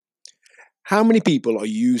How many people are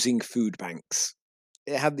using food banks?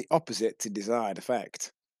 It had the opposite to desired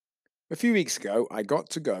effect. A few weeks ago, I got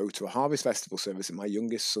to go to a harvest festival service at my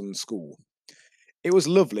youngest son's school. It was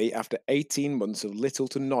lovely after 18 months of little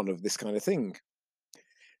to none of this kind of thing.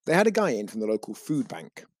 They had a guy in from the local food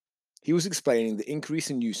bank. He was explaining the increase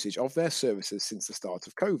in usage of their services since the start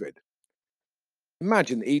of COVID.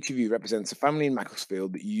 Imagine that each of you represents a family in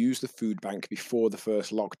Macclesfield that used the food bank before the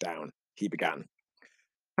first lockdown, he began.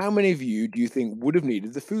 How many of you do you think would have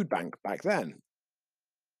needed the food bank back then?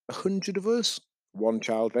 100 of us? One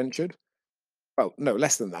child ventured. Well, no,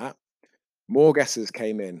 less than that. More guesses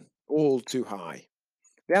came in, all too high.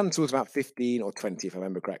 The answer was about 15 or 20, if I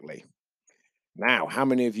remember correctly. Now, how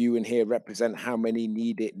many of you in here represent how many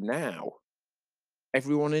need it now?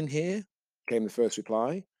 Everyone in here? Came the first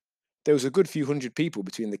reply. There was a good few hundred people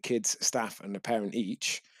between the kids, staff, and a parent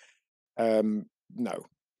each. No.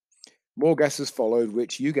 More guesses followed,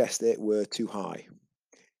 which you guessed it were too high.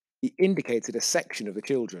 He indicated a section of the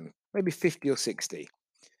children, maybe 50 or 60.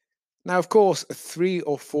 Now, of course, a three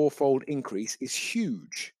or fourfold increase is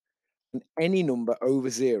huge, and any number over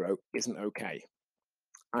zero isn't okay.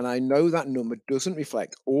 And I know that number doesn't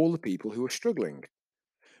reflect all the people who are struggling,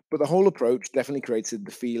 but the whole approach definitely created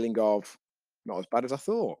the feeling of not as bad as I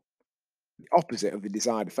thought, the opposite of the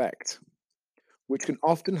desired effect, which can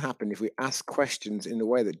often happen if we ask questions in a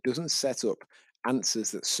way that doesn't set up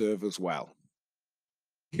answers that serve us well.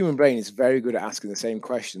 The human brain is very good at asking the same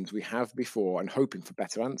questions we have before and hoping for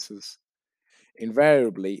better answers.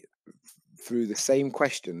 Invariably, through the same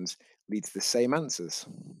questions leads to the same answers.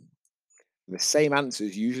 The same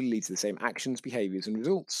answers usually lead to the same actions, behaviors, and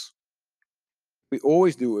results. We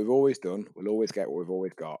always do what we've always done, we'll always get what we've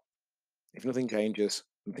always got. If nothing changes,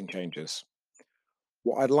 nothing changes.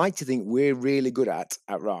 What I'd like to think we're really good at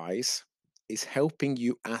Rise is helping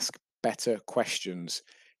you ask better questions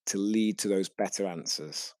to lead to those better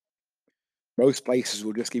answers. Most places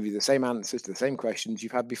will just give you the same answers to the same questions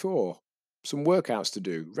you've had before. Some workouts to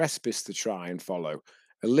do, recipes to try and follow,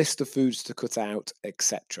 a list of foods to cut out,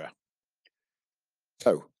 etc.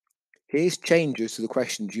 So, here's changes to the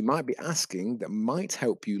questions you might be asking that might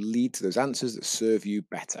help you lead to those answers that serve you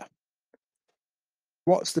better.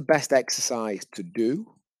 What's the best exercise to do?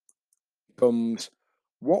 Becomes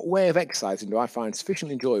what way of exercising do I find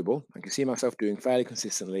sufficiently enjoyable and can see myself doing fairly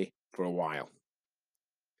consistently for a while?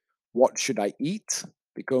 What should I eat?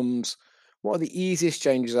 Becomes what are the easiest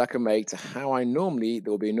changes I can make to how I normally eat that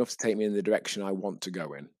will be enough to take me in the direction I want to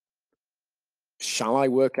go in? Shall I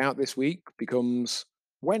work out this week? Becomes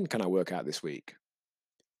when can I work out this week?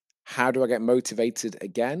 How do I get motivated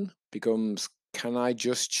again? Becomes can I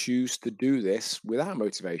just choose to do this without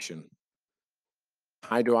motivation?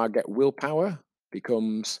 How do I get willpower?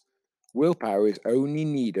 Becomes willpower is only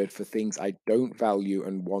needed for things I don't value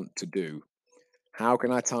and want to do. How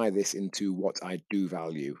can I tie this into what I do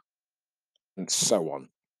value? And so on.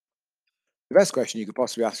 The best question you could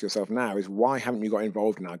possibly ask yourself now is why haven't you got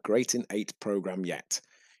involved in our Great in 8 program yet?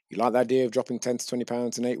 You like the idea of dropping 10 to 20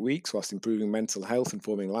 pounds in 8 weeks whilst improving mental health and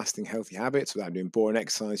forming lasting healthy habits without doing boring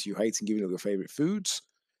exercise you hate and giving up your favourite foods?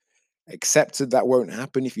 Accepted that won't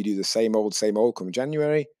happen if you do the same old come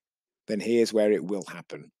January, then here's where it will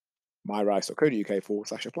happen.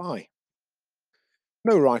 myrice.co.uk/apply.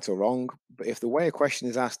 No right or wrong, but if the way a question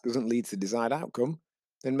is asked doesn't lead to the desired outcome,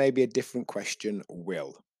 then maybe a different question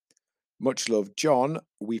will. Much love, John.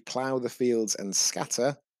 We plough the fields and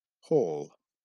scatter. Hall.